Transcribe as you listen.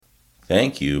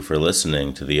Thank you for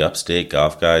listening to the Upstate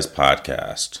Golf Guys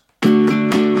podcast. For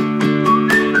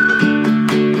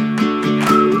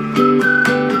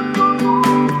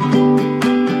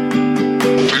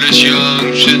this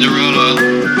young Cinderella,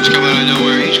 he's come out of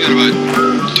nowhere. He's got about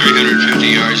 350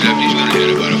 yards left. He's going to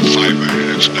hit about a 5-iron,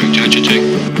 I expect. Don't you think?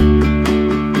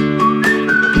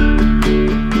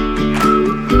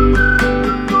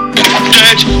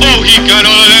 Oh, he got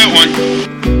all of that one.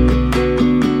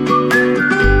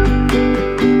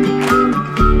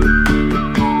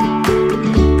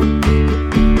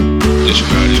 This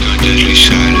crowd has gone deadly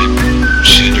silent.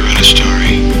 Cinderella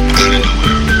story. Out of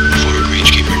nowhere. For a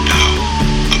greenskeeper now.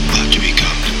 About to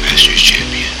become the Masters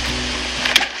champion.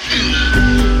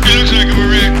 He looks like a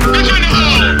wreck. It's in the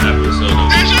hole! Episode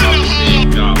of the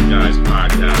Upstate Golf Guys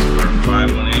podcast, where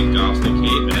 518 golf's the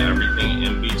cape and everything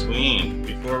in between.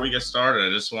 Before we get started,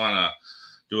 I just want to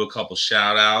do a couple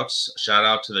shout outs. Shout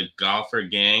out to the Golfer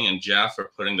Gang and Jeff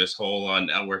for putting this whole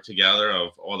network together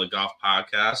of all the golf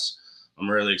podcasts. I'm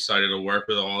really excited to work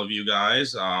with all of you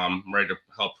guys. I'm ready to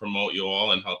help promote you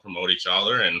all and help promote each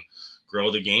other and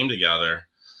grow the game together.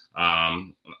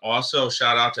 Also,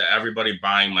 shout out to everybody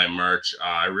buying my merch.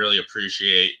 I really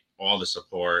appreciate all the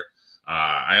support.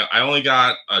 I only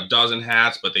got a dozen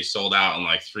hats, but they sold out in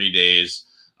like 3 days.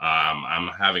 I'm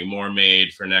having more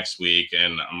made for next week,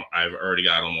 and I've already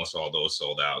got almost all those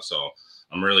sold out. So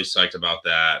I'm really psyched about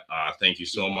that. Thank you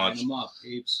so much. Them up,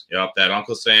 peeps. Yep, that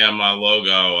Uncle Sam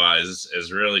logo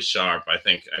is really sharp. I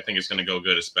think it's going to go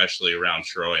good, especially around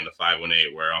Troy in the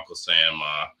 518, where Uncle Sam,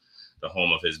 the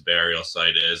home of his burial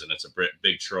site is, and it's a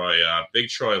big Troy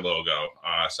logo.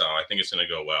 So I think it's going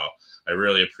to go well. I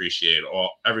really appreciate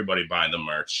everybody buying the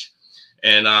merch.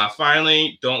 And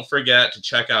finally, don't forget to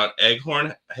check out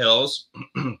Acorn Hills,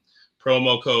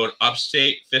 promo code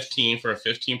Upstate15 for a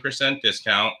 15%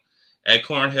 discount,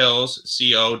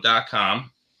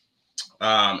 acornhillsco.com.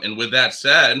 And with that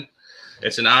said,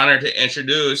 it's an honor to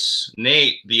introduce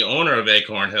Nate, the owner of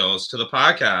Acorn Hills, to the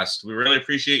podcast. We really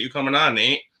appreciate you coming on,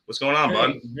 Nate. What's going on,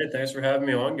 bud? Hey, thanks for having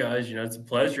me on, guys. It's a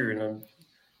pleasure. And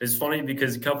it's funny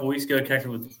because a couple of weeks ago I connected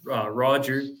with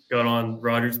Roger, got on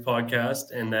Roger's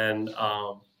podcast. And then,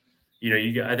 I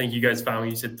think you guys found me,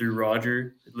 you said through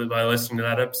Roger by listening to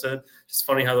that episode. It's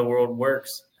funny how the world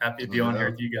works. Happy to be on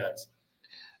here with you guys.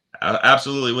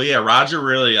 Absolutely. Well, yeah, Roger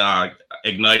really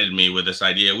ignited me with this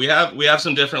idea. We have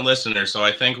some different listeners, so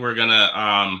I think we're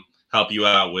gonna help you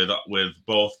out with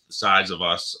both sides of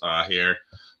us here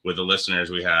with the listeners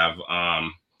we have.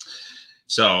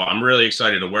 So I'm really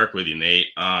excited to work with you, Nate.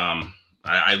 I'm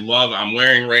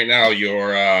wearing right now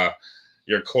your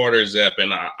quarter zip,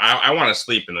 and I want to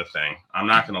sleep in the thing. I'm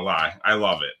not gonna lie, I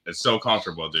love it. It's so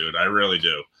comfortable, dude. I really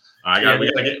do.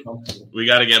 We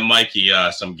gotta get Mikey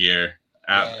some gear.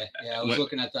 I was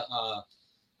looking at the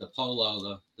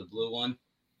polo, the blue one.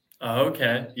 Oh,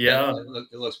 okay. Yeah.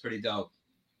 It looks pretty dope.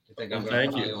 I think I'm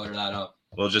going to order that up.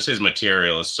 Well, just his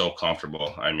material is so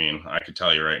comfortable. I mean, I could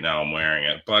tell you right now I'm wearing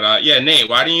it. But yeah, Nate,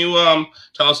 why don't you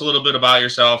tell us a little bit about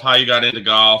yourself, how you got into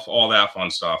golf, all that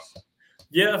fun stuff.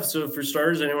 Yeah, so for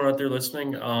starters, anyone out there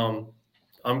listening,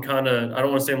 I'm kind of, I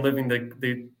don't want to say I'm living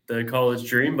the college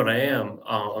dream, but I am.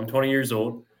 I'm 20 years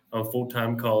old. I'm a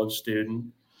full-time college student.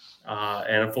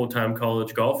 And a full-time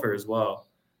college golfer as well.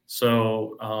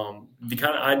 So the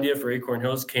kind of idea for Acorn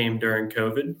Hills came during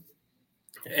COVID.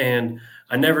 And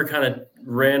I never kind of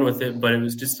ran with it, but it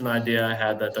was just an idea I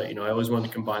had that I thought, I always wanted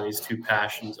to combine these two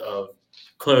passions of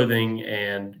clothing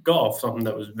and golf, something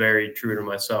that was very true to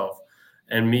myself.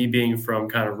 And me being from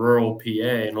kind of rural PA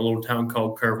in a little town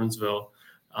called Curwensville,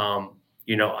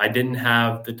 I didn't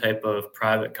have the type of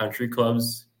private country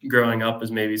clubs growing up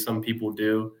as maybe some people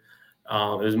do.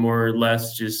 It was more or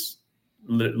less just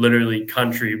literally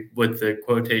country with the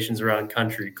quotations around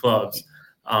country clubs,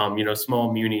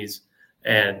 small munis.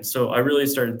 And so I really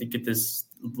started to get this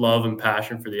love and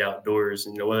passion for the outdoors,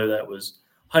 and whether that was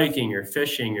hiking or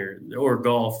fishing or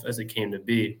golf as it came to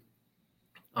be.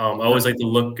 I always like to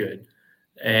look good,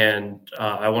 and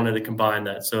I wanted to combine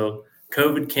that. So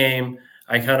COVID came,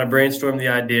 I kind of brainstormed the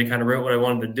idea, kind of wrote what I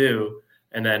wanted to do,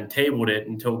 and then tabled it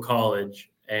until college.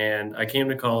 And I came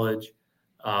to college,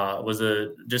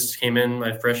 just came in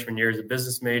my freshman year as a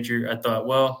business major. I thought,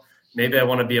 well, maybe I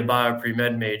want to be a bio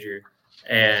pre-med major,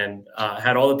 and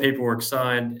had all the paperwork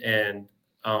signed. And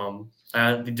I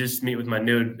had to just meet with my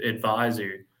new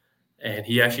advisor, and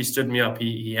he actually stood me up.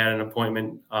 He had an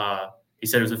appointment. He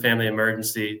said it was a family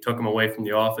emergency, took him away from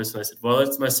the office. And I said, well,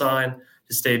 it's my sign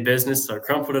to stay business. So I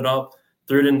crumpled it up,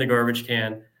 threw it in the garbage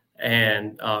can.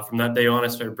 And from that day on, I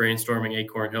started brainstorming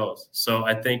Acorn Hills. So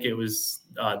I think it was,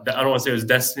 I don't want to say it was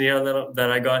destiny that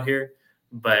I got here,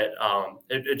 but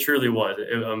it truly was.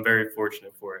 I'm very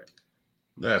fortunate for it.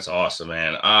 That's awesome,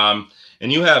 man.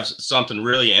 And you have something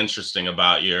really interesting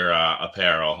about your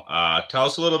apparel. Tell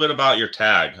us a little bit about your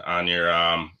tag on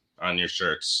your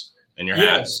shirts and your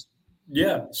hats.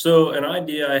 Yeah. So an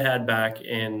idea I had back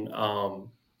in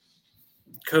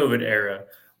COVID era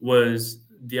was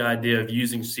the idea of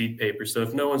using seed paper. So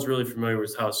if no one's really familiar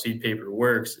with how seed paper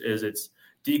works, is it's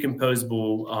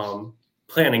decomposable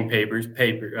planting paper.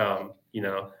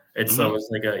 It's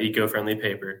almost like an eco-friendly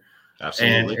paper.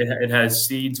 Absolutely. And it has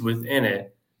seeds within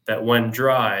it that when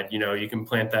dried, you can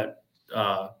plant that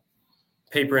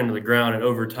paper into the ground, and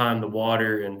over time the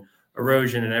water and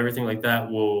erosion and everything like that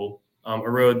will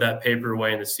erode that paper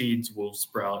away and the seeds will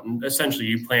sprout. And essentially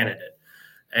you planted it.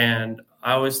 And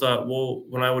I always thought, well,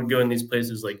 when I would go in these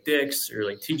places like Dick's or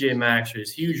like TJ Maxx or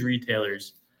these huge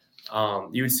retailers,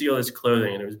 you would see all this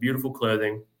clothing, and it was beautiful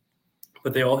clothing,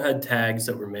 but they all had tags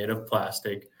that were made of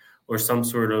plastic or some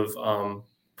sort of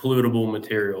pollutable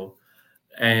material.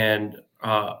 And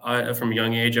I, from a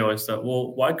young age, I always thought,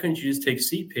 well, why couldn't you just take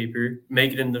seed paper,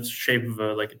 make it in the shape of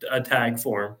a tag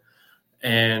form,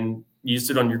 and use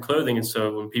it on your clothing? And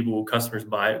so when customers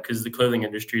buy it, because the clothing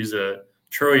industry is a $1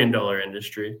 trillion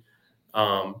industry,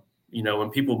 when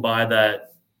people buy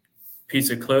that piece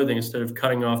of clothing, instead of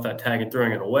cutting off that tag and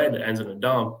throwing it away that ends in a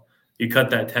dump, you cut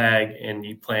that tag and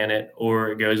you plant it, or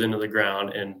it goes into the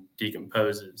ground and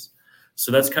decomposes.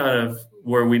 So that's kind of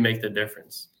where we make the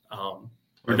difference.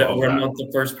 We're not the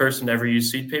first person to ever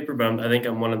use seed paper, but I think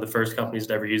I'm one of the first companies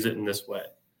to ever use it in this way.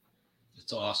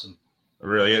 It's awesome. It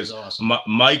really is. Awesome.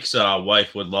 Mike's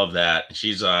wife would love that.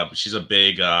 She's a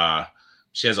big.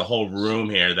 She has a whole room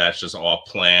here that's just all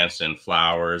plants and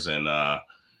flowers, and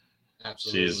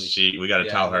absolutely. We got to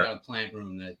tell her. We got a plant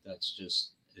room that's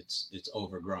just it's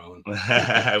overgrown. We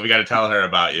got to tell her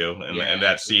about you and that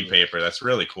absolutely. Seed paper. That's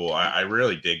really cool. I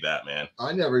really dig that, man.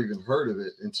 I never even heard of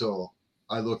it until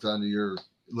I looked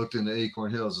into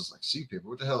Acorn Hills. It's like, seed paper,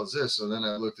 what the hell is this? So then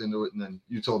I looked into it, and then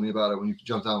you told me about it when you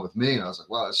jumped on with me, and I was like,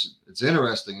 wow, it's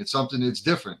interesting. It's something that's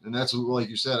different, and that's, like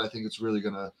you said, I think it's really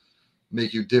gonna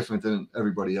make you different than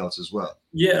everybody else as well.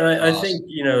 Yeah, and I think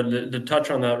to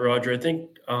touch on that, Roger, I think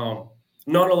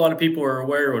not a lot of people are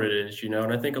aware of what it is, and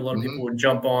I think a lot of people would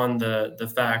jump on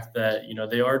the fact that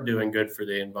they are doing good for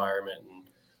the environment,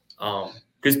 and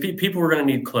because people are going to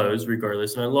need clothes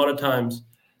regardless, and a lot of times.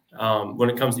 When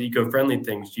it comes to eco-friendly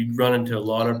things, you run into a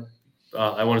lot of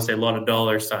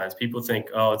dollar signs. People think,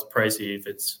 oh, it's pricey if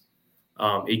it's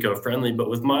eco-friendly. But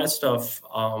with my stuff,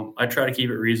 I try to keep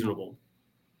it reasonable.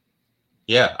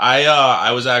 Yeah,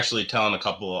 I was actually telling a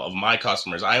couple of my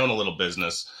customers, I own a little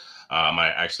business. My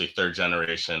actually third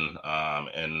generation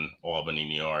in Albany,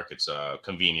 New York. It's a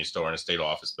convenience store in a state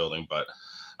office building, but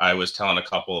I was telling a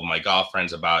couple of my golf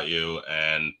friends about you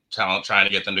and trying to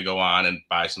get them to go on and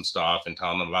buy some stuff and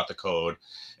telling them about the code.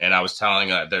 And I was telling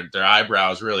their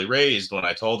eyebrows really raised when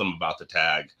I told them about the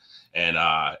tag. And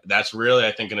that's really,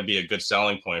 I think, going to be a good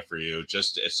selling point for you.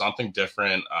 Just it's something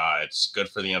different. It's good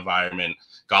for the environment.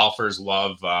 Golfers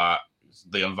love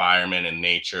the environment and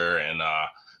nature. And I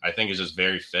think it's just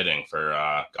very fitting for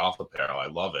golf apparel. I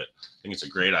love it. I think it's a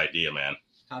great idea, man.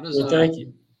 Thank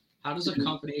you. How does a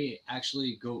company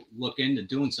actually go look into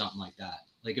doing something like that?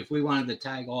 Like if we wanted to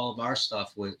tag all of our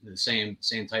stuff with the same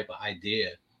type of idea,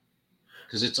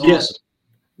 because it's awesome.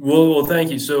 Well, thank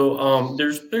you. So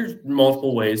there's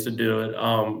multiple ways to do it.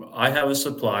 I have a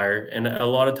supplier, and a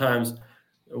lot of times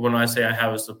when I say I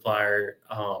have a supplier,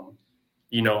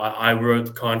 I wrote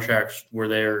the contracts where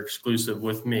they are exclusive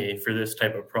with me for this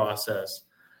type of process.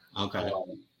 Okay.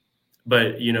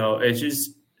 But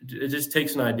it just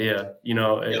takes an idea,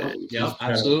 Yeah,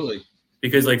 absolutely.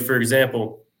 Because, like, for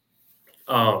example,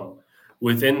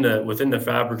 within the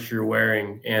fabrics you're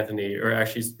wearing, Anthony, are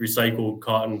actually recycled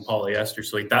cotton, polyester.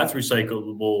 So, like, that's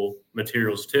recyclable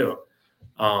materials too.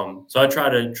 So I try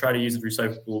to use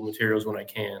recyclable materials when I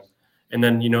can. And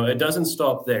then, it doesn't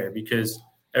stop there, because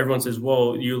everyone says,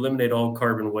 well, you eliminate all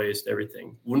carbon waste,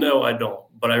 everything. Well, no, I don't,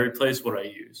 but I replace what I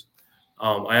use.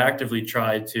 I actively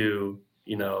try to,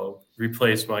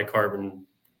 replace my carbon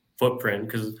footprint,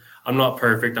 because I'm not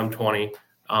perfect. I'm 20.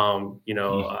 I'm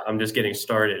just getting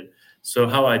started. So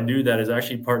how I do that is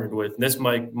actually partnered with, and this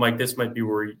might be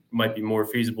where it might be more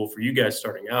feasible for you guys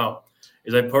starting out,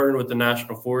 is I partnered with the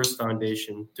National Forest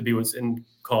Foundation to be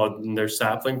called in their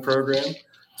sapling program.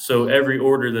 So every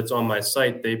order that's on my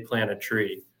site, they plant a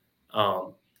tree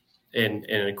in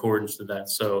accordance to that.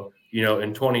 So,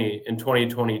 in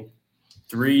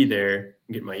 2023 there,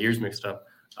 I'm getting my years mixed up,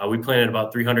 we planted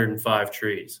about 305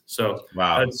 trees. So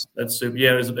wow, that's super.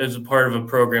 Yeah, it was a part of a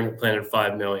program that planted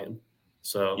 5 million.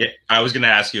 So yeah, I was going to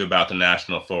ask you about the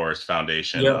National Forest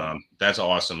Foundation. Yeah. That's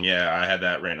awesome. Yeah, I had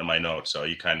that written in my notes, so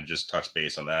you kind of just touched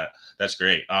base on that. That's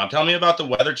great. Tell me about the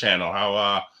Weather Channel.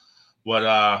 How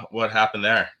what happened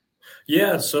there?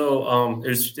 Yeah, so it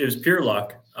was pure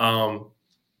luck.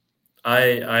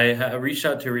 I reached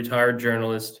out to a retired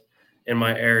journalist in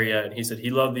my area, and he said he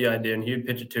loved the idea, and he would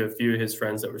pitch it to a few of his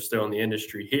friends that were still in the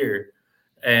industry here,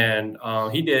 and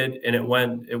he did, and it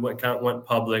went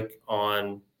public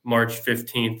on March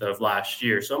 15th of last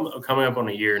year. So I'm coming up on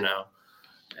a year now,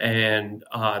 and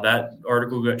that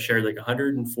article got shared like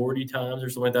 140 times or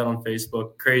something like that on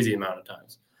Facebook, crazy amount of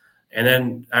times, and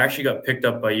then I actually got picked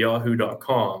up by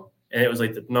Yahoo.com, and it was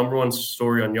like the number one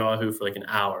story on Yahoo for like an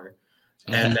hour.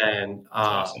 And then,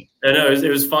 awesome. I know it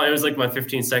was fun. It was like my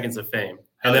 15 seconds of fame.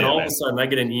 And then all of a sudden I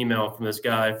get an email from this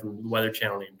guy from the Weather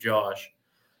Channel named Josh.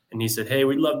 And he said, "Hey,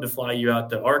 we'd love to fly you out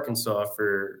to Arkansas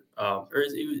for, or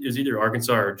it was either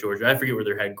Arkansas or Georgia. I forget where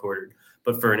they're headquartered,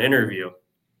 but for an interview."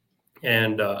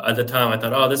 And at the time I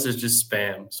thought, "Oh, this is just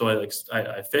spam." So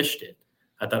I fished it.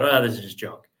 I thought, "Oh, this is just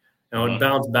junk." And it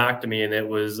bounced back to me, and it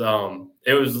was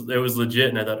legit.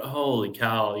 And I thought, "Holy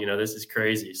cow, this is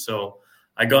crazy." So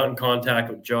I got in contact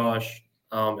with Josh,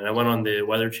 and I went on the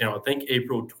Weather Channel, I think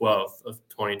April 12th of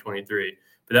 2023.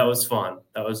 But that was fun.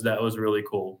 That was really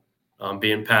cool.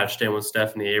 Being patched in with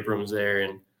Stephanie Abrams there,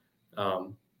 and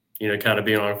kind of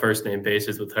being on a first name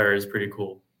basis with her is pretty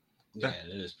cool. Yeah,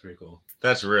 it is pretty cool.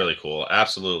 That's really cool.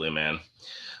 Absolutely, man.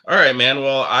 All right, man.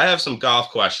 Well, I have some golf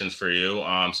questions for you.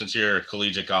 Since you're a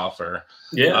collegiate golfer.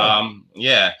 Yeah.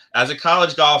 Yeah. As a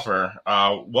college golfer,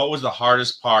 what was the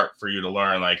hardest part for you to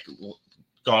learn? Like,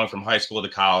 going from high school to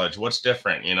college, what's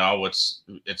different?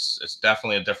 It's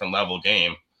definitely a different level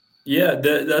game. Yeah,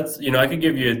 that's I could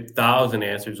give you 1,000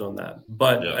 answers on that,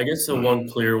 but I guess the one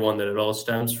clear one that it all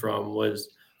stems from was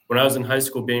when I was in high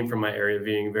school, being from my area,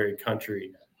 being very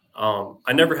country.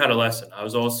 I never had a lesson. I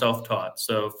was all self-taught.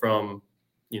 So from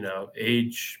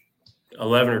age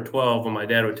 11 or 12, when my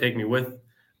dad would take me with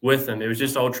him, it was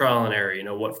just all trial and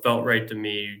error. What felt right to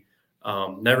me.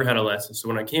 Never had a lesson. So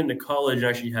when I came to college, I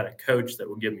actually had a coach that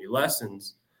would give me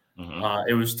lessons.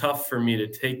 It was tough for me to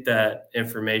take that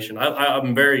information.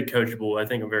 I'm very coachable. I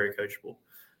think I'm very coachable,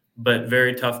 but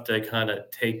very tough to kind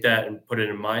of take that and put it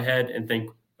in my head and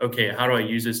think, okay, how do I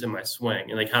use this in my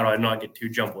swing? And like, how do I not get too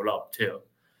jumbled up too?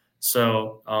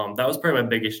 So that was probably my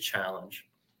biggest challenge.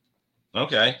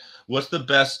 Okay. What's the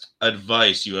best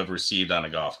advice you have received on a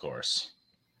golf course?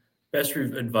 Best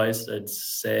advice I'd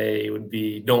say would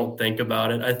be don't think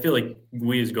about it. I feel like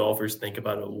we as golfers think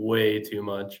about it way too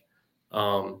much.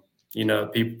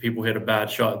 People hit a bad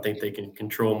shot and think they can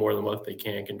control more than what they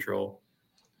can control.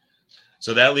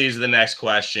 So that leads to the next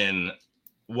question.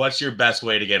 What's your best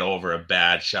way to get over a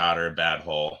bad shot or a bad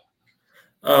hole?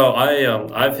 Oh,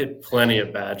 I've hit plenty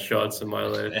of bad shots in my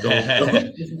life.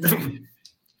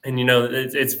 And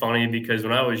it's funny because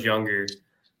when I was younger,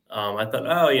 I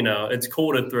thought, it's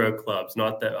cool to throw clubs.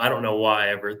 Not that I don't know why I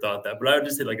ever thought that, but I would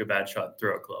just hit like a bad shot,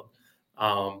 throw a club.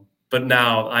 But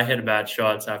now I hit bad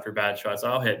shots after bad shots.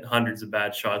 I'll hit hundreds of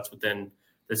bad shots within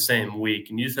the same week.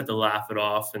 And you just have to laugh it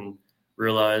off and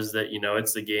realize that,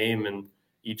 it's the game and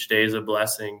each day is a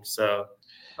blessing. So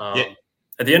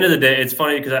at the end of the day, it's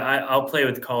funny because I'll play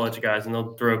with college guys and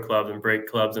they'll throw clubs and break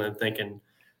clubs. And I'm thinking,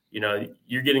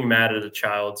 you're getting mad at a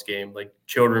child's game. Like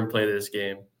children play this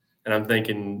game. And I'm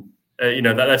thinking,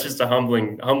 that's just a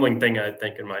humbling thing I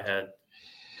think in my head.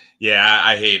 Yeah,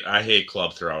 I hate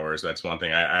club throwers. That's one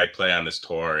thing. I play on this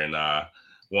tour, and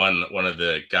one of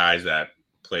the guys that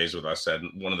plays with us said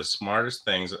one of the smartest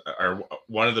things, or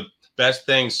one of the best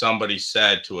things somebody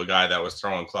said to a guy that was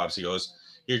throwing clubs. He goes,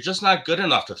 "You're just not good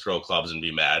enough to throw clubs and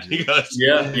be mad." He goes,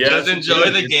 just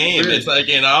enjoy the game. It's like,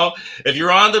 if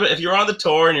you're on the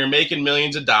tour and you're making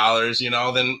millions of dollars,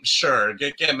 then sure,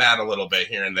 get mad a little bit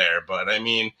here and there. But I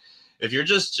mean, if you're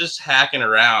just hacking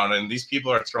around and these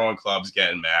people are throwing clubs,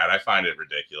 getting mad, I find it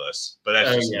ridiculous. But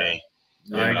that's just me.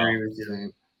 I agree with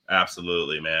you.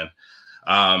 Absolutely, man.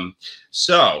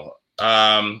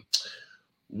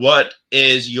 What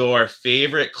is your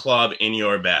favorite club in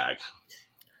your bag?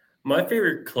 My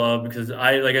favorite club, because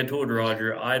I told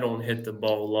Roger, I don't hit the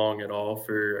ball long at all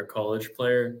for a college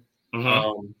player.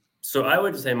 So I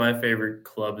would say my favorite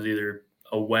club is either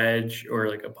a wedge or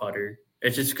like a putter.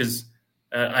 It's just because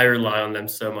I rely on them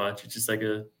so much. It's just like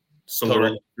a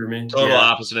sword for me. Total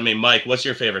opposite of me. Mike, what's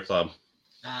your favorite club?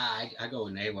 I go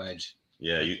with an A wedge.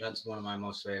 Yeah, that's one of my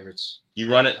most favorites.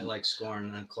 You run it. I like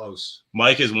scoring and close.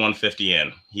 Mike is 150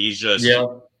 in. He's just. Yeah.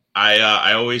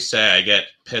 I always say I get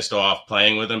pissed off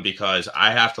playing with him because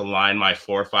I have to line my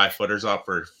 4 or 5 footers up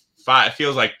for it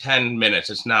feels like 10 minutes.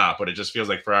 It's not, but it just feels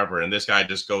like forever. And this guy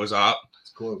just goes up,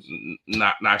 It's close.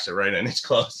 knocks it right in. It's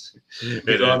close.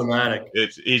 It's automatic.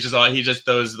 He just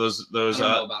those I don't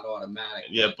know about automatic.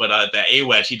 yeah, but the A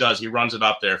wedge he runs it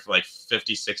up there for like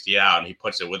 50, 60 out, and he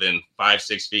puts it within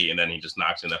 5-6 feet, and then he just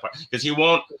knocks in that part because he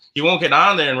won't get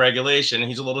on there in regulation.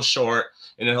 He's a little short,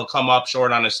 and then he'll come up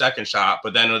short on his second shot.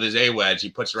 But then with his A wedge, he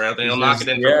puts it right up there, and he'll knock it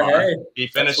in for par. Hey, He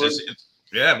finishes.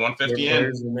 150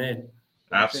 in.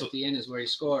 150 in is where you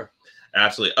score.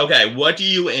 Absolutely. Okay, what do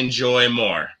you enjoy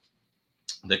more?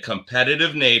 The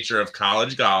competitive nature of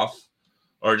college golf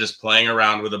or just playing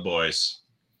around with the boys?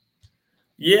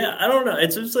 Yeah, I don't know.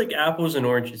 It's just like apples and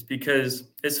oranges because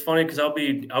it's funny because I'll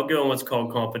go in what's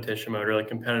called competition mode or like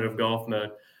competitive golf mode.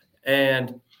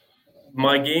 And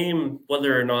my game,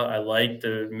 whether or not I like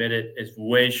to admit it, is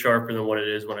way sharper than what it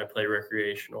is when I play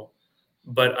recreational.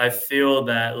 But I feel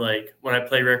that like when I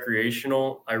play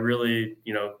recreational, I really,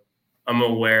 I'm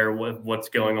aware of what's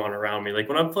going on around me. Like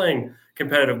when I'm playing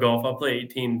competitive golf, I'll play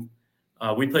 18.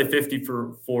 We play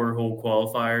 54 hole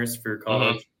qualifiers for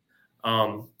college.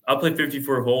 Mm-hmm. I'll play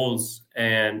 54 holes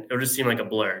and it'll just seem like a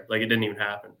blur. Like it didn't even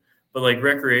happen. But like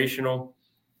recreational,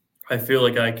 I feel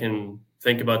like I can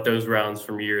think about those rounds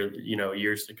from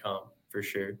years to come for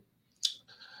sure.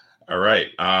 All right.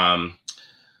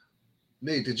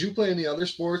 Nate, did you play any other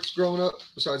sports growing up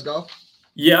besides golf?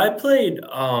 Yeah, I played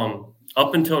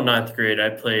up until 9th grade. I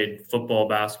played football,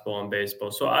 basketball, and baseball.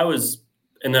 So I was,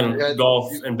 and then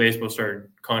golf and baseball started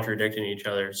contradicting each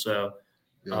other. So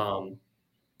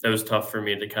that was tough for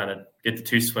me to kind of get the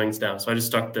two swings down. So I just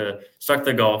stuck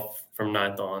the golf from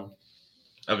 9th on.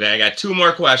 Okay, I got 2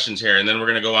 more questions here, and then we're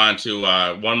going to go on to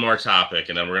one more topic,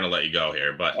 and then we're going to let you go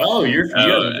here. But I don't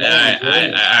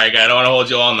want to hold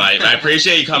you all night. I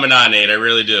appreciate you coming on, Nate. I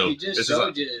really do. He just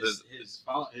showed you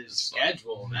his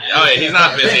schedule, man. Oh, yeah, he's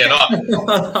not busy at all.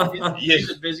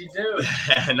 He's a busy dude.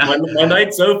 My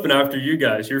night's open after you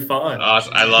guys. You're fine.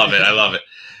 Awesome. I love it.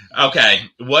 Okay,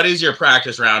 what is your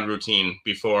practice round routine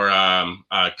before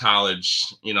college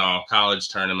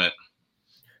tournament?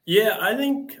 Yeah, I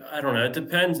don't know. It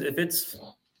depends if it's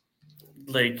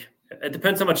like, it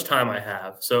depends how much time I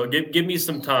have. So give me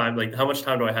some time. Like how much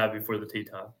time do I have before the tee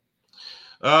time?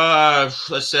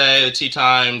 Let's say the tee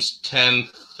time's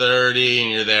 10:30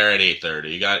 and you're there at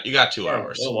 8:30. You got 2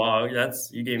 hours. Oh wow,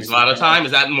 you gave me a lot of time.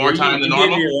 Is that more time than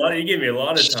normal? You gave me a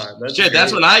lot of time.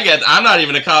 That's when I get. I'm not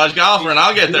even a college golfer, and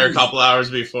I'll get there a couple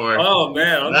hours before. Oh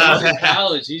man, I'm in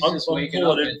college. He's just waking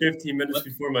up at 15 minutes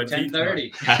before my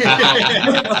 10:30.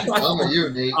 I'm with you,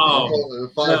 Nate. I'm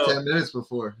 5-10 minutes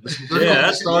before.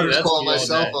 The starters call my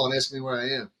cell phone, ask me where I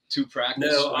am. 2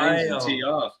 practice swings and tee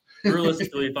off.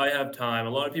 Realistically, if I have time, a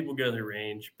lot of people go to the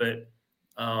range, but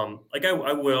I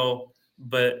will,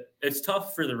 but it's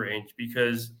tough for the range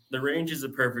because the range is a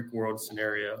perfect world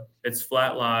scenario. It's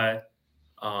flat lie.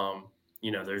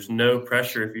 There's no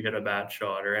pressure if you hit a bad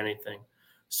shot or anything.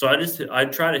 So I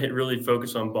try to really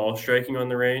focus on ball striking on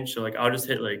the range. So like I'll just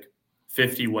hit like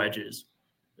 50 wedges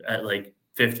at like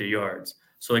 50 yards.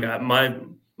 So like my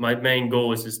main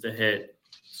goal is just to hit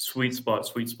sweet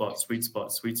spot,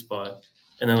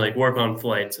 and then like work on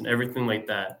flights and everything like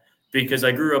that. Because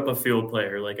I grew up a field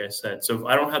player, like I said. So if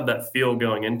I don't have that feel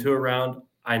going into a round,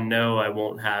 I know I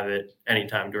won't have it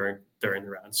anytime during the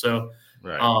round. So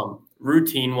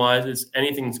routine wise, it's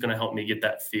anything that's going to help me get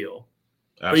that feel.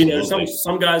 Absolutely. But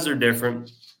some guys are different.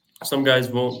 Some guys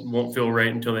won't feel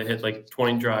right until they hit like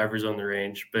 20 drivers on the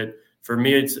range. But for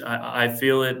me, I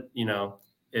feel it.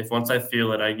 If once I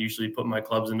feel it, I usually put my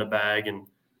clubs in the bag and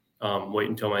wait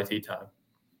until my tee time.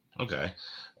 Okay.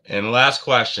 And last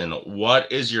question, what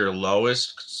is your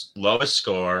lowest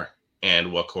score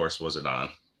and what course was it on?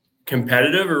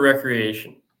 Competitive or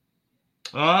recreation?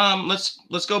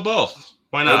 Let's go both.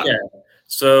 Why not? Okay.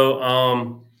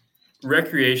 So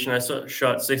recreation, I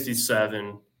shot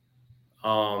 67.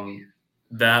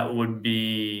 That would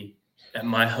be at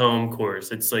my home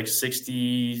course. It's like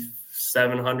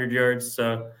 6,700 yards.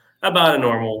 So about a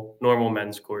normal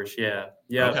men's course. Yeah.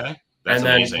 Yeah. Okay. That's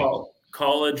amazing.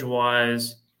 College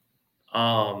wise,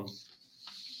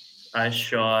 I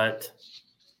shot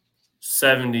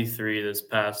 73 this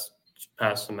past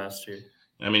semester.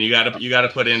 I mean, you got to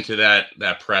put into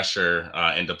that pressure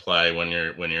into play when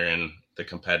you're in the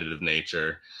competitive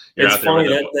nature. It's funny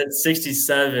that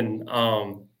 67.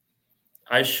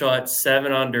 I shot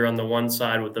 7 under on the one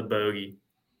side with a bogey.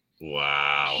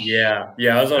 Wow. Yeah.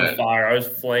 I was on fire. I was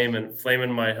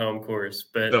flaming my home course,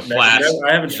 but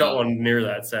I haven't shot one near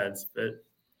that since. But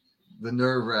the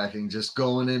nerve wracking, just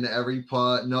going into every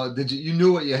putt. No, you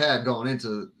knew what you had going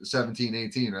into 17,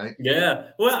 18, right? Yeah.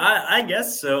 Well, I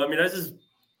guess so. I mean,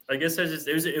 I I guess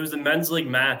it was a men's league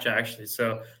match actually,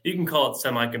 so you can call it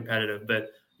semi-competitive. But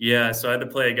yeah, so I had to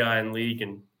play a guy in league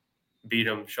and beat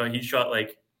him. He shot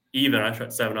like even. I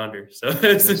shot 7 under. So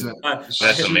it's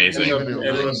that's amazing.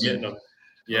 Everyone's getting them.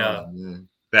 Yeah. Oh,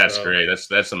 that's great.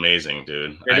 That's amazing,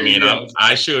 dude. It I mean,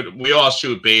 is, we all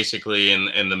shoot basically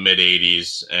in the mid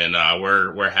 80s, and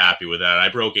we're happy with that. I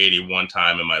broke 80 one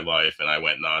time in my life, and I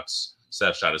went nuts.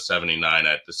 Steph shot a 79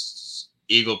 at this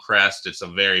Eagle Crest. It's a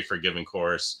very forgiving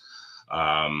course.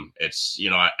 It's,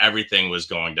 everything was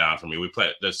going down for me. We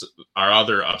played our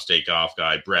other Upstate Golf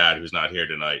guy, Brad, who's not here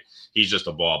tonight. He's just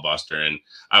a ball buster. And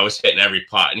I was hitting every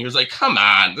putt and he was like, come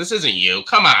on, this isn't you.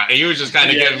 Come on. And he was just kind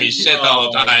of giving me shit the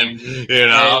whole time.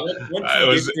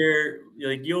 Once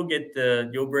you get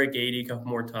there, you'll break 80 a couple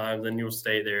more times and you'll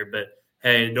stay there. But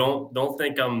hey, don't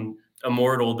think I'm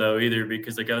immortal though either,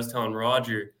 because like I was telling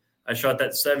Roger, I shot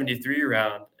that 73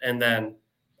 round and then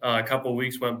a couple of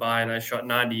weeks went by and I shot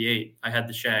 98. I had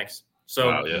the shanks. So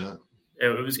wow, yeah. it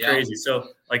was crazy. So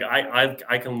like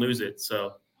I can lose it.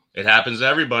 So it happens to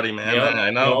everybody, man. Yeah, I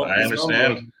know. I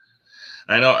understand.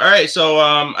 I know. All right. So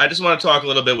I just want to talk a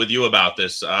little bit with you about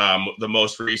this. The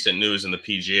most recent news in the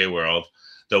PGA world,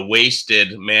 the waste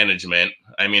management.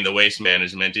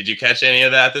 Did you catch any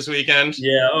of that this weekend?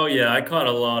 Yeah. Oh yeah. I caught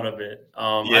a lot of it.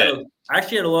 I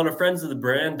actually had a lot of friends of the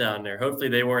brand down there. Hopefully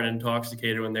they weren't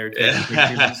intoxicated when they were taking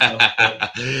pictures and stuff.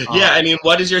 But,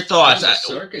 what is your thoughts?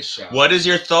 Circus show. What is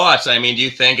your thoughts? I mean, do you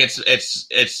think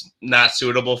it's not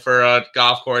suitable for a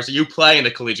golf course? You play in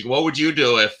the collegiate. What would you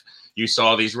do if you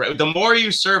saw these? The more you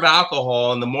serve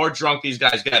alcohol and the more drunk these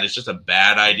guys get, it's just a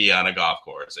bad idea on a golf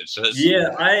course. It's just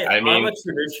I'm a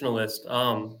traditionalist.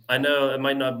 I know it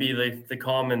might not be the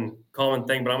common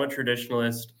thing, but I'm a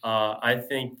traditionalist. I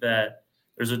think that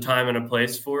there's a time and a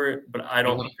place for it, but I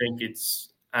don't think it's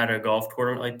at a golf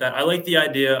tournament like that. I like the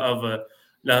idea of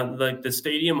like the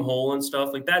stadium hole and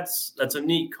stuff. Like that's a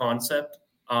neat concept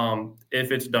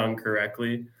if it's done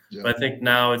correctly. Yeah. But I think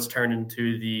now it's turned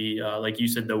into the like you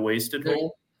said, the wasted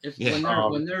hole.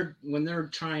 When they're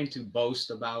trying to boast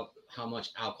about how much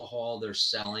alcohol they're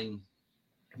selling,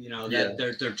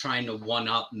 they're trying to one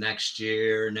up next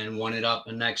year and then one it up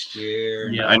the next year.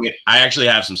 Yeah, I mean, I actually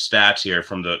have some stats here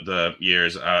from the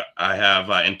years. I have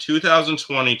in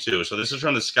 2022. So this is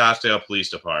from the Scottsdale Police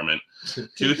Department.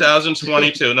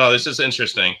 2022. No, this is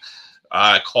interesting.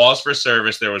 Calls for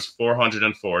service, there was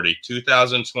 440.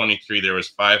 2023, there was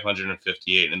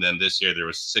 558. And then this year, there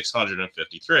was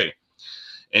 653.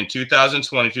 In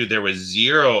 2022, there was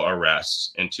 0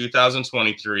 arrests. In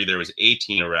 2023, there was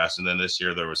 18 arrests. And then this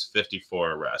year, there was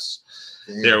 54 arrests.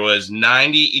 Damn. There was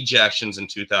 90 ejections in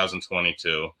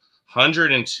 2022,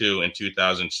 102 in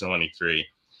 2023.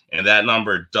 And that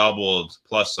number doubled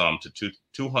plus some to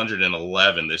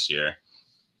 211 this year.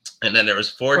 And then there was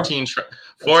 14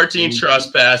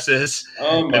 trespasses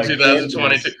in 2022.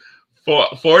 Goodness.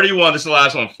 41, this is the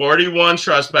last one. 41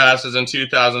 trespasses in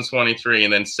 2023,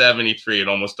 and then 73. It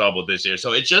almost doubled this year.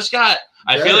 So it just got.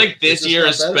 I feel like this year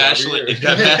especially. It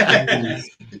got better.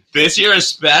 This year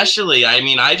especially. I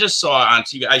mean, I just saw on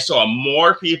TV. I saw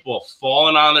more people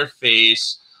falling on their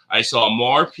face. I saw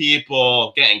more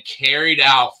people getting carried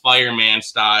out fireman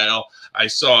style. I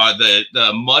saw the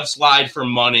mudslide for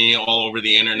money all over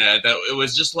the internet. That it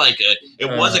was just like it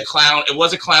was a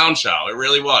clown show. It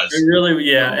really was. It really,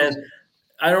 yeah. And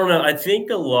I don't know. I think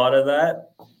a lot of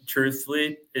that,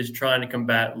 truthfully, is trying to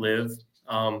combat LIV,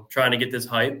 trying to get this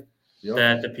hype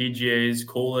that the PGA is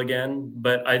cool again.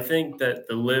 But I think that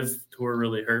the LIV tour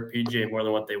really hurt PGA more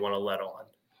than what they want to let on,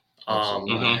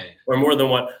 or more than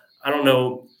what I don't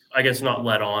know. I guess not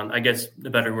let on. I guess the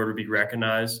better word would be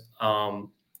recognize.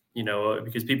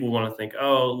 Because people want to think,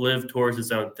 oh, LIV Tour is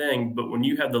its own thing. But when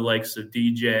you have the likes of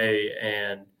DJ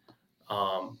and,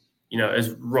 as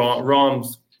Rom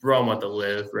went to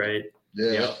LIV, right?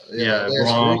 Yeah.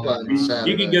 Rom,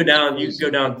 you could go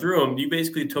down through them. You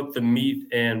basically took the meat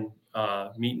and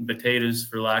potatoes,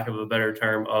 for lack of a better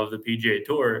term, of the PGA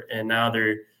Tour, and now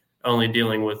they're only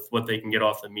dealing with what they can get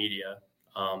off the media.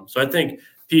 So I think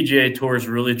PGA Tour is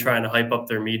really trying to hype up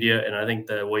their media, and I think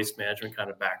the waste management kind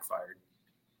of backfired.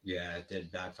 Yeah, it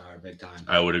did backfire big time.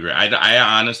 I would agree.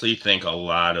 I honestly think a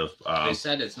lot of they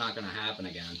said it's not going to happen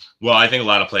again. Well, I think a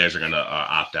lot of players are going to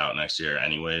opt out next year,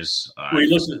 anyways.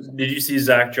 Did you see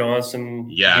Zach Johnson?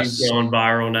 Yes, he's going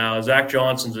viral now. Zach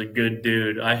Johnson's a good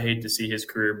dude. I hate to see his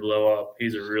career blow up.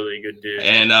 He's a really good dude.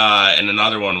 And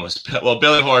another one was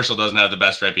Billy Horschel doesn't have the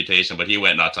best reputation, but he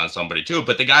went nuts on somebody too.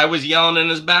 But the guy was yelling in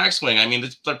his backswing. I mean,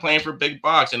 they're playing for big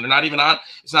bucks, and they're not even on.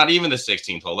 It's not even the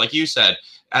 16th hole, like you said.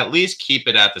 At least keep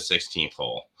it at the 16th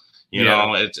hole. You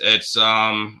know,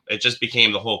 it just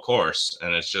became the whole course,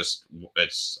 and it's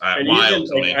and wild even,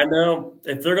 to me. I know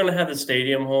if they're going to have the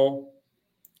stadium hole,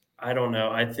 I don't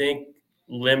know. I think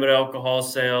limit alcohol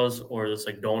sales or just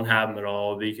like don't have them at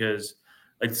all, because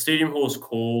like the stadium hole is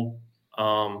cool.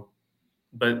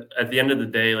 But at the end of the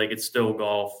day, like it's still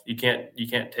golf. You can't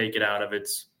take it out of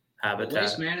its habitat.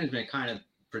 Waste Management kind of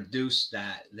produced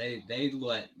that. They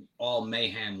let all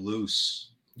mayhem loose.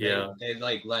 Yeah. They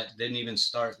didn't even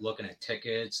start looking at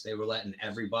tickets. They were letting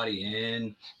everybody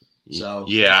in. So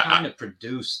yeah, kind of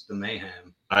produced the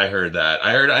mayhem. I heard that.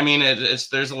 I mean,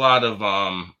 there's a lot of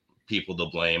people to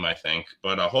blame, I think,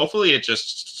 but hopefully it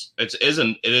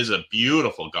is a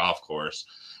beautiful golf course,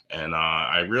 and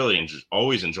I really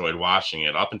always enjoyed watching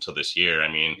it up until this year.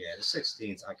 I mean, yeah, the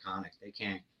 16th's iconic. They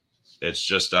can't. It's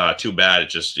just too bad. It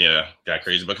just got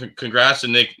crazy. But congrats to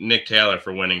Nick Taylor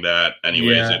for winning that.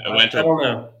 Anyways, yeah, I don't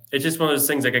know. It's just one of those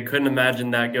things. Like I couldn't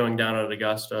imagine that going down at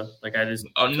Augusta. Like I just.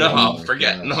 Oh no!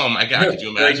 Forget. No, my God! Could you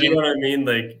imagine? Like, you know what I mean?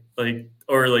 Like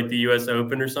or like the U.S.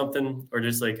 Open or something, or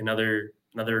just like another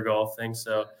golf thing.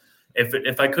 So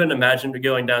if I couldn't imagine it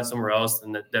going down somewhere else,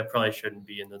 then that probably shouldn't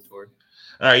be in the tour.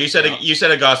 All right, you said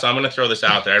Augusta. I'm going to throw this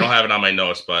out there. I don't have it on my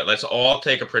notes, but let's all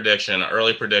take a prediction,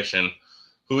 early prediction.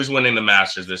 Who's winning the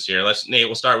Masters this year? Nate,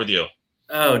 we'll start with you.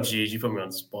 Oh, geez, you put me on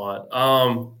the spot.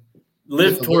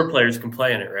 Live Tour players can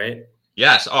play in it, right?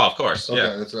 Yes. Oh, of course. Okay,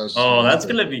 yeah. That's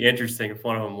going to be interesting if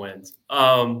one of them wins.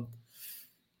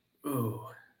 Ooh.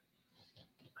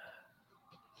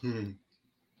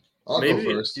 I'll go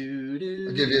first. I'll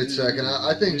give you a second.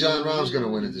 I think John Rahm's going to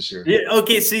win it this year. Yeah.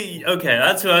 Okay.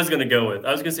 That's who I was going to go with.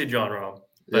 I was going to say John Rahm.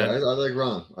 Yeah, I like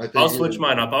Rahm. I'll switch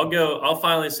mine up. I'll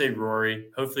finally say Rory.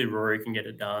 Hopefully Rory can get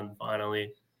it done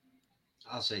finally.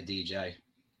 I'll say DJ.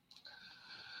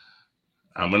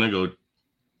 I'm going to go.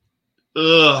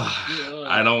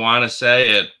 I don't want to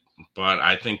say it, but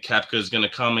I think Koepka's going to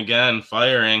come again,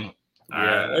 firing.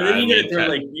 Yeah. You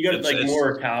got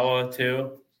Morikawa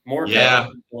too. Morikawa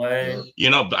can play. You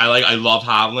know, I love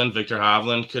Hovland. Victor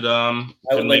Hovland could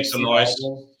make some noise.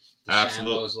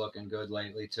 Absolutely. DeChambeau's looking good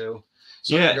lately too.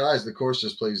 Guys, the course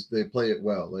just they play it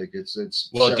well. Like it's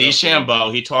well,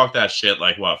 DeChambeau, he talked that shit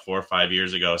like 4 or 5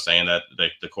 years ago, saying that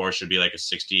the course should be like a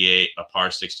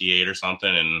par 68 or something.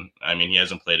 And I mean, he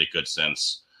hasn't played it good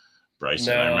since.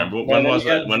 Bryson, I remember when was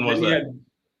that?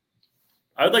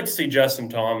 I would like to see Justin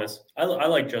Thomas. I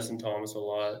like Justin Thomas a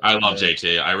lot. I love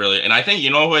JT. And I think,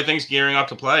 who I think's gearing up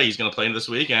to play? He's going to play this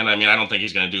weekend. I mean, I don't think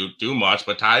he's going to do much,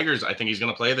 but Tigers, I think he's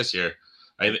going to play this year.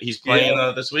 He's playing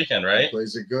this weekend, right? He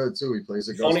plays it good too. He plays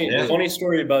it good. Funny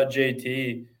story about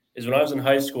JT is when I was in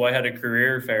high school, I had a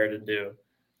career fair to do,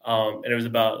 and it was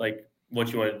about like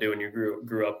what you want to do when you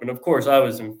grew up. And of course, I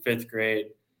was in 5th grade,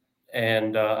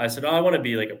 and I said, I want to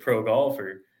be like a pro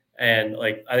golfer. And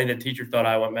like I think the teacher thought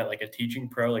I meant like a teaching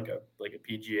pro, like a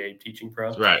PGA teaching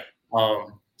pro. Right.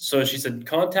 So she said,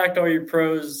 contact all your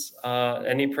pros,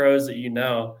 any pros that you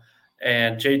know.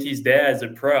 And JT's dad's a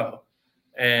pro.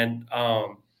 And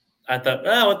I thought,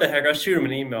 what the heck? I'll shoot him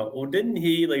an email. Well, didn't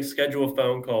he like schedule a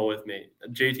phone call with me?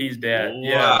 JT's dad. Wow.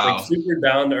 Yeah, like super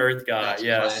down to earth guy.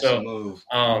 That's so move.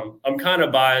 I'm kind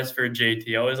of biased for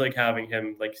JT. I always like having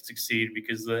him like succeed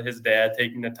because his dad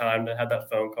taking the time to have that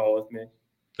phone call with me.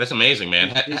 That's amazing,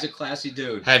 man. He's a classy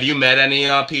dude. Have you met any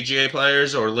PGA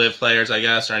players or live players, I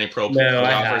guess, or any pro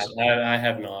golfers? I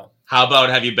have not. How about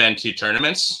have you been to live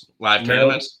tournaments?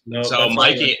 No. So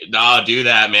Mikey, do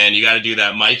that, man. You got to do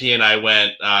that. Mikey and I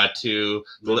went to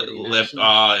live.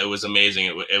 It was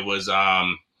amazing. It was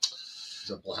It's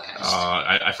a blast.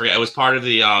 I forget. It was part of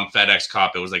the FedEx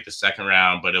Cup. It was like the second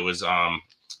round, but it was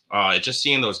just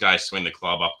seeing those guys swing the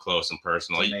club up close and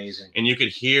personal. It's amazing. And you could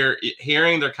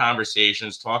hearing their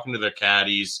conversations, talking to their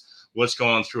caddies, what's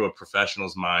going through a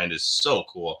professional's mind is so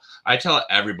cool. I tell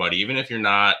everybody, even if you're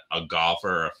not a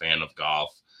golfer or a fan of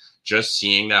golf, just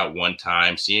seeing that one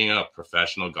time, seeing a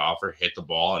professional golfer hit the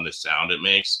ball and the sound it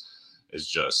makes is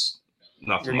just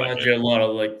nothing like it. Reminds you a lot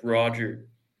of like Roger.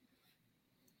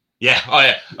 Yeah. Oh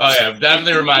yeah.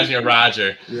 Definitely reminds me of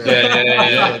Roger.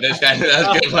 Yeah. This guy,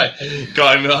 that's good. Like,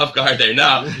 going off guard there.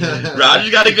 No,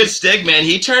 Roger's got a good stick, man.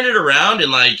 He turned it around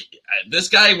and like this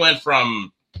guy went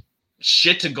from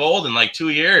shit to gold in like 2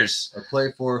 years. I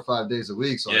play 4 or 5 days a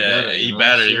week. So he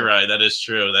better. You're right. That is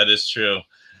true.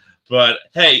 But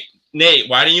hey, Nate,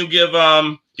 why don't you give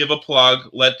a plug?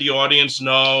 Let the audience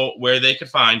know where they could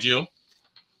find you.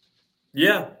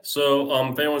 Yeah. So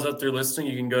if anyone's out there listening,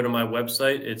 you can go to my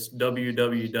website. It's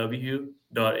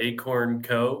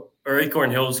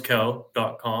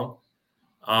www.acornhillsco.com.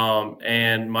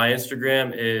 And my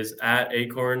Instagram is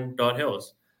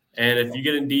 @acorn.hills. And if you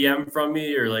get a DM from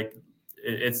me or like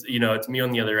it's it's me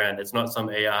on the other end. It's not some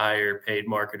AI or paid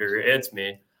marketer. It's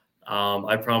me.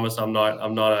 I promise I'm not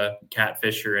a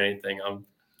catfish or anything. I'm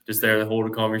just there to hold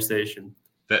a conversation.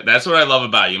 That's what I love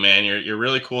about you, man. You're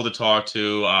really cool to talk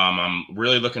to. I'm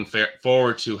really looking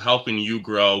forward to helping you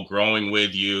growing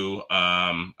with you.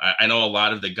 I know a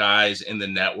lot of the guys in the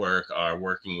network are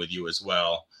working with you as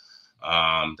well.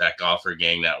 That Golfer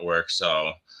Gang network.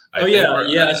 So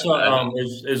I saw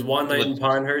is One Night in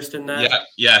Pinehurst in that?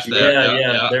 Yeah, yes,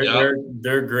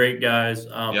 they're great guys.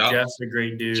 Jeff's a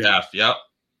great dude. Jeff, yep.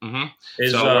 Mm-hmm.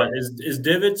 Is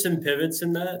Divots and Pivots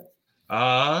in that?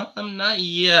 Not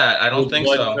yet. I don't think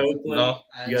so. No,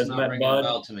 you guys not ringing a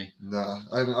bell to me. No,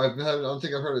 I don't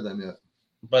think I've heard of them yet.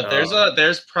 But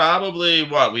there's probably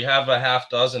we have a half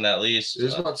dozen at least.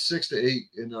 There's about 6 to 8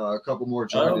 and a couple more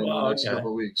joining in the next couple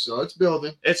of weeks. So it's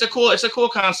building. It's a cool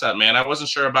concept, man. I wasn't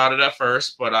sure about it at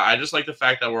first, but I just like the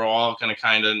fact that we're all going to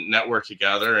kind of network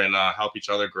together and help each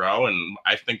other grow. And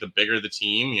I think the bigger the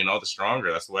team, the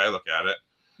stronger. That's the way I look at it.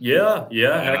 Yeah.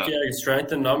 Heck yeah.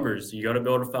 Strength in numbers. You got to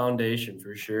build a foundation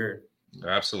for sure.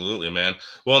 Absolutely, man.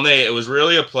 Well, Nate, it was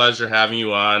really a pleasure having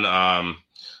you on.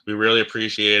 We really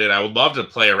appreciate it. I would love to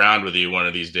play around with you one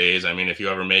of these days. I mean, if you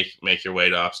ever make your way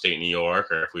to upstate New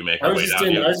York, or if we make our way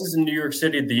down here. I was just in New York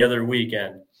City the other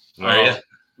weekend. But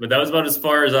that was about as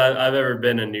far as I've ever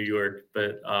been in New York.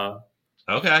 But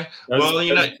okay. That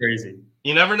was crazy.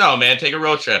 You never know, man. Take a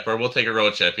road trip, or we'll take a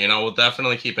road trip. We'll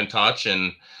definitely keep in touch,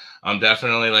 and I'm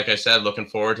definitely, like I said, looking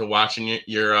forward to watching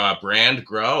your brand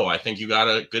grow. I think you got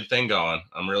a good thing going.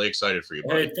 I'm really excited for you,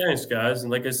 buddy. Hey, thanks, guys.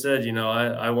 And like I said,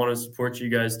 I want to support you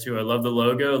guys too. I love the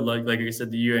logo. Like I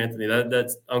said to you, Anthony,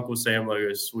 that's Uncle Sam logo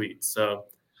is sweet. So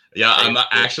yeah,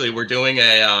 we're doing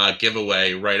a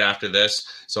giveaway right after this.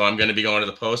 So I'm going to be going to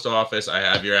the post office. I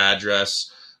have your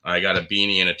address. I got a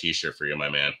beanie and a T-shirt for you, my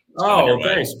man.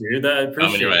 Thanks, dude. I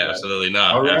appreciate it. Absolutely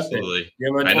not. Absolutely.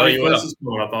 I know you will.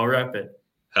 I'll rep it.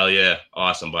 Hell yeah.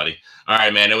 Awesome, buddy. All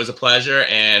right, man. It was a pleasure,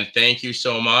 and thank you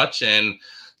so much. And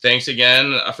thanks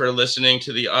again for listening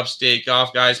to the Upstate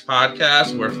Golf Guys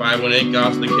podcast, where 518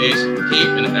 golf's the case, Cape,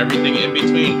 and everything in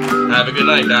between. Have a good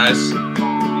night, guys.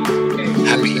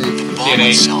 Happy, the ball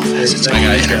itself has its own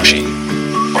energy,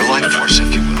 or life force,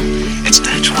 if you will. Its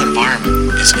natural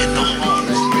environment is in the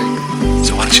home.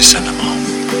 So why don't you send him home?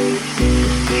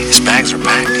 His bags are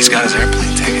packed. He's got his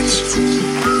airplane tickets.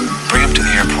 Bring him to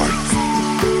the airport.